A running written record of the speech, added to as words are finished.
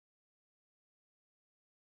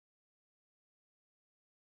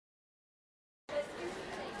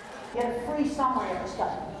You get a free summary of the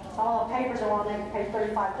study. Some of the papers I want to make pay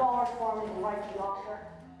 $35 for me to write the author.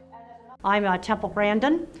 I'm Temple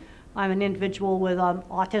Grandin. I'm an individual with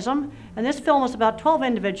autism, and this film is about 12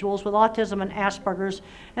 individuals with autism and Asperger's.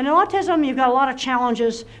 And in autism, you've got a lot of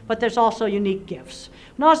challenges, but there's also unique gifts.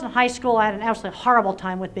 When I was in high school, I had an absolutely horrible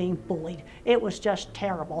time with being bullied. It was just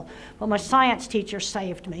terrible. But my science teacher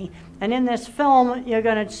saved me. And in this film, you're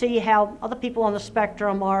going to see how other people on the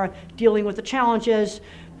spectrum are dealing with the challenges,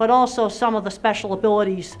 but also some of the special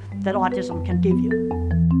abilities that autism can give you.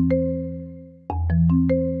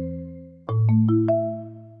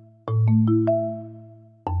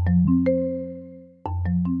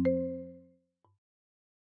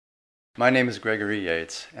 My name is Gregory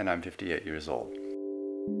Yates, and I'm 58 years old.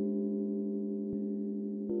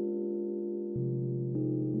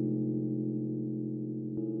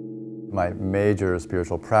 My major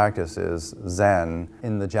spiritual practice is Zen.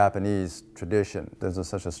 In the Japanese tradition, there's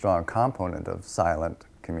such a strong component of silent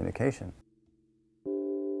communication.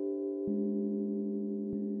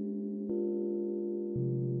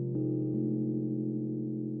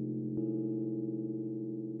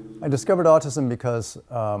 I discovered autism because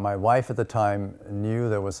my wife at the time knew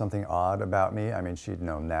there was something odd about me. I mean, she'd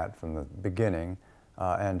known that from the beginning.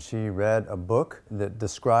 And she read a book that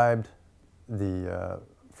described the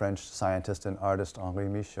French scientist and artist Henri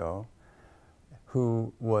Michaud,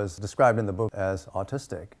 who was described in the book as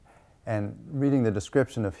autistic. And reading the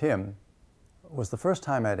description of him was the first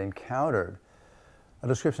time I'd encountered a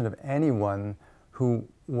description of anyone who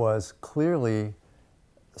was clearly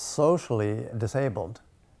socially disabled.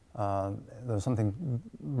 There was something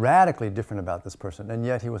radically different about this person, and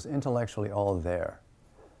yet he was intellectually all there.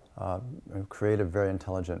 A creative, very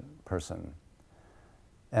intelligent person.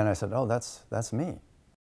 And I said, oh, that's me.